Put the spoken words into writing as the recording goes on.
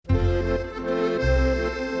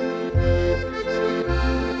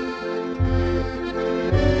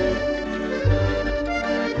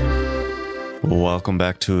Welcome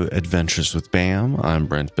back to Adventures with Bam. I'm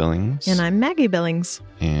Brent Billings. And I'm Maggie Billings.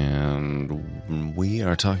 And we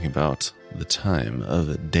are talking about the time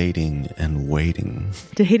of dating and waiting.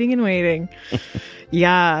 Dating and waiting.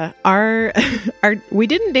 Yeah. We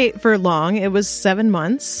didn't date for long. It was 7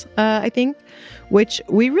 months, I think, which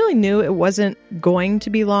we really knew it wasn't going to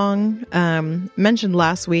be long. Mentioned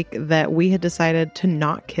last week that we had decided to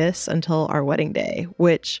not kiss until our wedding day,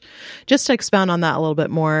 which, just to expound on that a little bit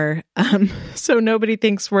more, so nobody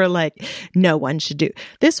thinks we're like, no one should do.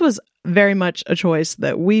 This was very much a choice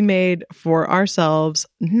that we made for ourselves,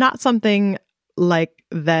 not something like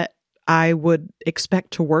that I would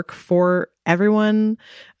expect to work for everyone.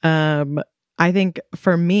 I think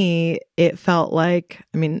for me, it felt like,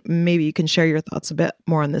 I mean, maybe you can share your thoughts a bit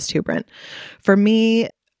more on this too, Brent. For me,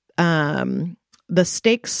 the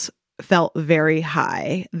stakes felt very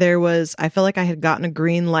high. I felt like I had gotten a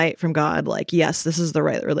green light from God, like, yes, this is the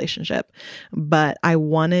right relationship. But I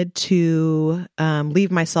wanted to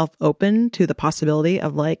leave myself open to the possibility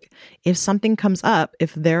of, like, if something comes up,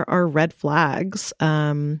 if there are red flags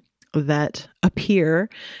that appear,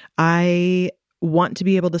 I want to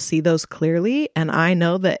be able to see those clearly. And I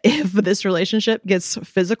know that if this relationship gets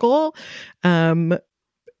physical,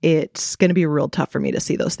 it's going to be real tough for me to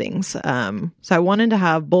see those things. So I wanted to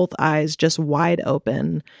have both eyes just wide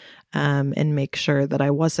open and make sure that I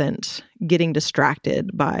wasn't getting distracted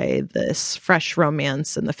by this fresh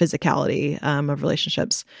romance and the physicality of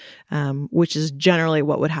relationships, which is generally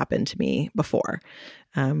what would happen to me before.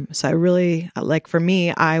 So I really, like, for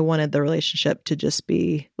me, I wanted the relationship to just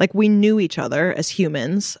be like we knew each other as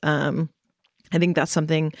humans. I think that's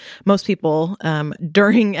something most people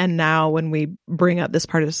during and now when we bring up this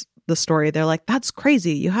part of the story, they're like, that's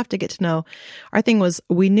crazy. You have to get to know. Our thing was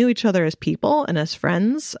we knew each other as people and as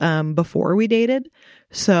friends before we dated.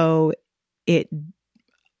 So it,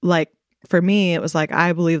 like, for me, it was like,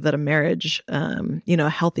 I believe that a marriage, a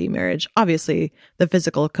healthy marriage, obviously the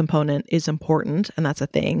physical component is important and that's a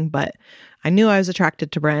thing, but I knew I was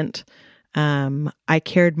attracted to Brent. I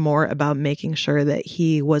cared more about making sure that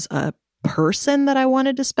he was a person that I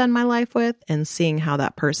wanted to spend my life with and seeing how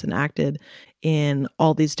that person acted in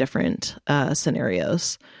all these different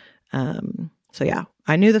scenarios. So yeah,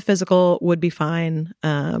 I knew the physical would be fine,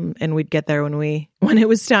 and we'd get there when it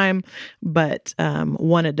was time, but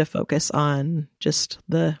wanted to focus on just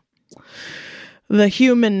the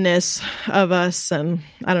humanness of us. And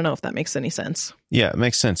I don't know if that makes any sense. Yeah, it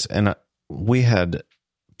makes sense. And we had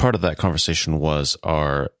part of that conversation was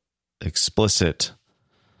our explicit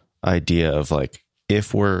idea of, like,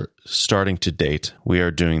 if we're starting to date, we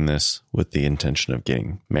are doing this with the intention of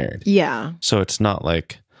getting married. Yeah. So it's not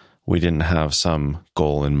like we didn't have some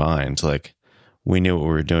goal in mind. Like, we knew what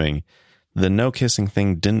we were doing. The no kissing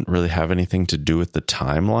thing didn't really have anything to do with the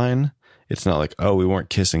timeline. It's not like, oh, we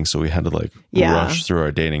weren't kissing, so we had to rush through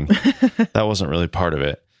our dating. That wasn't really part of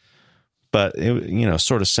it. But it,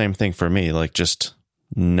 sort of same thing for me, like just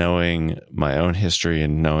knowing my own history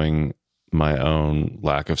and knowing my own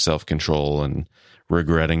lack of self-control and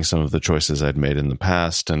regretting some of the choices I'd made in the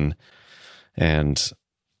past. And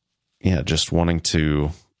yeah, just wanting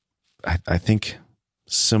to, I think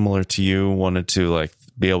similar to you, wanted to, like,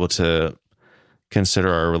 be able to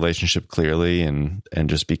consider our relationship clearly and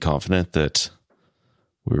just be confident that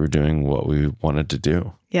we were doing what we wanted to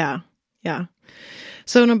do. Yeah. Yeah.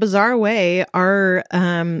 So in a bizarre way,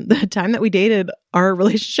 the time that we dated, our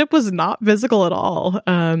relationship was not physical at all.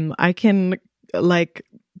 I can, like,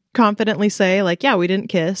 confidently say, like, yeah, we didn't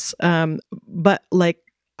kiss. But, like,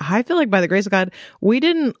 I feel like by the grace of God, we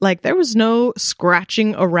didn't, like, there was no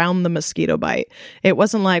scratching around the mosquito bite. It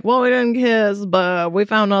wasn't like, well, we didn't kiss, but we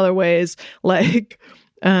found other ways. Like,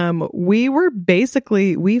 we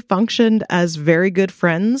functioned as very good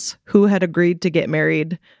friends who had agreed to get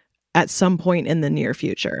married at some point in the near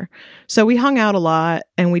future. So we hung out a lot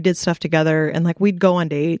and we did stuff together and, like, we'd go on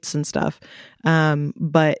dates and stuff.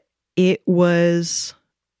 But it was,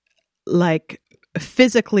 like,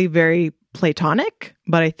 physically very platonic,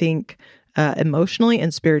 but I think emotionally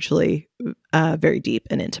and spiritually very deep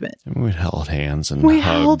and intimate. And we held hands and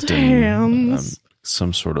held hands.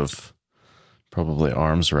 Some sort of probably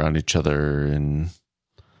arms around each other in,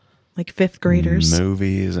 like, fifth graders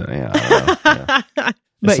movies. Yeah, I don't know. Yeah.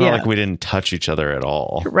 It's not like we didn't touch each other at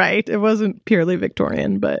all. Right. It wasn't purely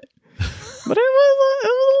Victorian, but it was a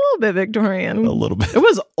little bit Victorian. A little bit. It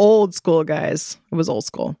was old school, guys. It was old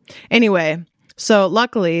school. Anyway, so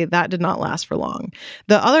luckily that did not last for long.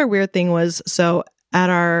 The other weird thing was, so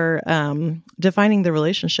at our defining the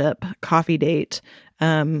relationship coffee date,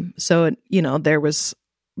 so, there was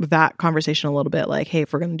that conversation a little bit like, hey,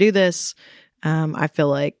 if we're going to do this, I feel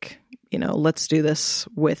like, let's do this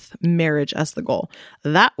with marriage as the goal.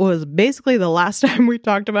 That was basically the last time we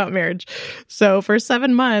talked about marriage. So for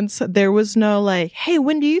 7 months, there was no like, hey,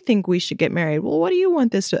 when do you think we should get married? Well, what do you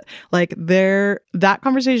want this to like that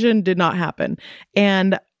conversation did not happen.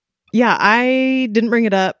 And yeah, I didn't bring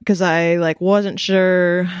it up because I like wasn't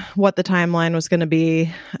sure what the timeline was going to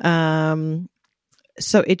be.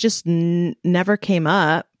 So it just never came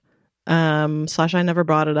up. / I never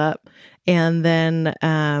brought it up. And then,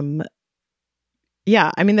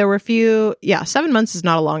 there were a few, 7 months is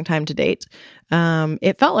not a long time to date.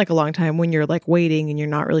 It felt like a long time when you're like waiting and you're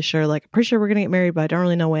not really sure, like, pretty sure we're going to get married, but I don't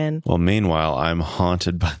really know when. Well, meanwhile, I'm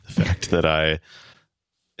haunted by the fact that I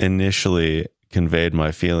initially conveyed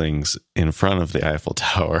my feelings in front of the Eiffel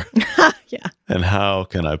Tower. Yeah. And how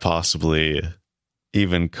can I possibly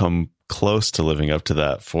even come close to living up to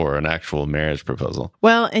that for an actual marriage proposal?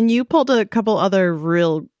 Well, and you pulled a couple other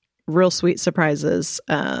real sweet surprises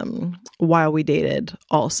while we dated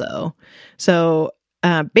also. So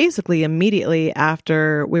basically immediately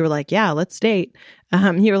after we were like, yeah, let's date,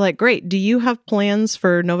 you were like, great, do you have plans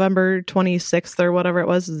for November 26th or whatever it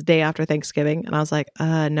was, the day after Thanksgiving? And I was like,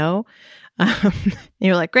 no. And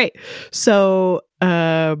you're like, great. So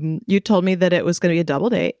you told me that it was going to be a double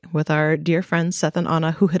date with our dear friends Seth and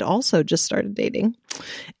Anna, who had also just started dating.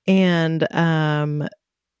 And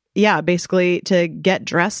basically to get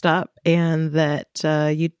dressed up and that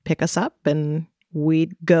you'd pick us up and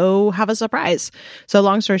we'd go have a surprise. So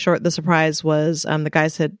long story short, the surprise was the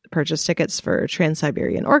guys had purchased tickets for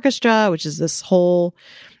Trans-Siberian Orchestra, which is this whole,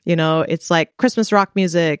 it's like Christmas rock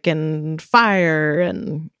music and fire,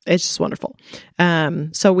 and it's just wonderful.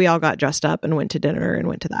 So we all got dressed up and went to dinner and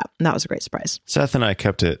went to that. And that was a great surprise. Seth and I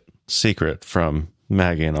kept it secret from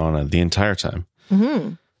Maggie and Anna the entire time.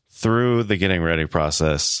 Mm-hmm. Through the getting ready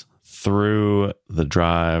process, through the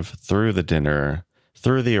drive, through the dinner,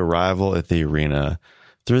 through the arrival at the arena,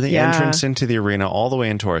 through the entrance into the arena, all the way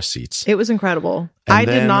into our seats. It was incredible. And I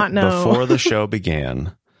did not know. Before the show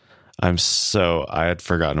began, I had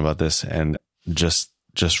forgotten about this, and just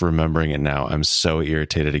remembering it now, I'm so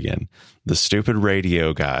irritated again. The stupid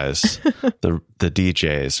radio guys, the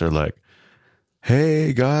DJs are like,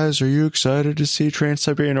 hey guys, are you excited to see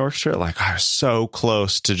Trans-Siberian Orchestra? Like, I was so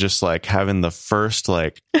close to just like having the first,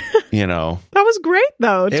 like, That was great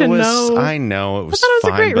though, know. I know it was I thought it was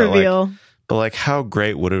fine, a great reveal. But like how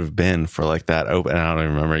great would it have been for like that open, I don't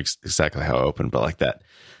even remember exactly how open, but like that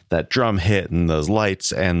drum hit and those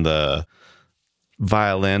lights and the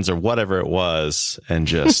violins or whatever it was, and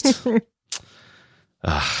just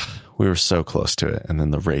we were so close to it, and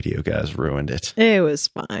then the radio guys ruined it. It was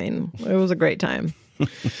fine. It was a great time.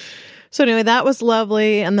 So anyway, that was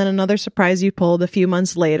lovely. And then another surprise you pulled a few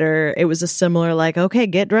months later. It was a similar like, okay,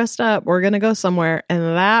 get dressed up. We're going to go somewhere. And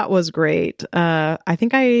that was great. I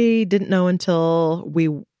think I didn't know until we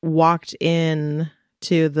walked in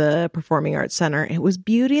to the Performing Arts Center. It was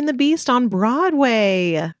Beauty and the Beast on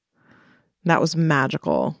Broadway. That was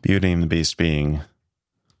magical. Beauty and the Beast being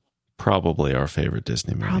probably our favorite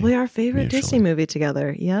Disney movie. Probably our favorite Disney movie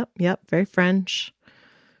together. Yep. Very French.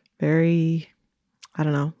 Very, I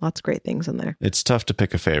don't know, lots of great things in there. It's tough to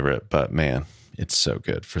pick a favorite, but man, it's so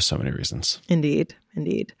good for so many reasons. Indeed.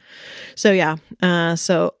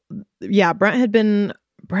 So Brent had been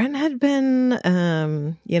batting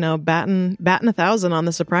 1,000 on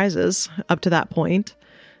the surprises up to that point.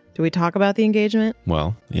 Do we talk about the engagement?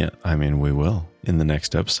 Well, yeah, I mean, we will in the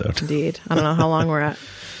next episode. Indeed. I don't know how long we're at.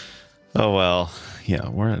 Oh, well, yeah,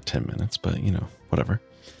 we're at 10 minutes, but whatever.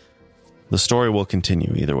 The story will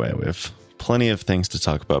continue either way. We have plenty of things to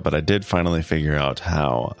talk about, but I did finally figure out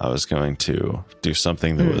how I was going to do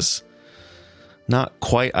something that was not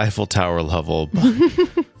quite Eiffel Tower level, but,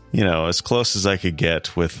 as close as I could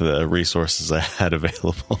get with the resources I had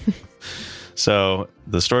available. So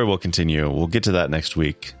the story will continue. We'll get to that next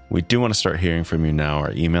week. We do want to start hearing from you now.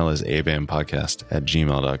 Our email is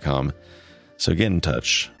abampodcast@gmail.com. So get in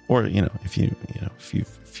touch. Or, if you've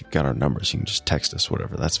got our numbers, you can just text us,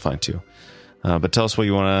 whatever. That's fine too. But tell us what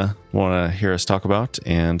you want to hear us talk about,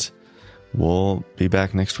 and we'll be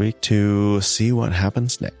back next week to see what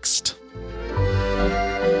happens next.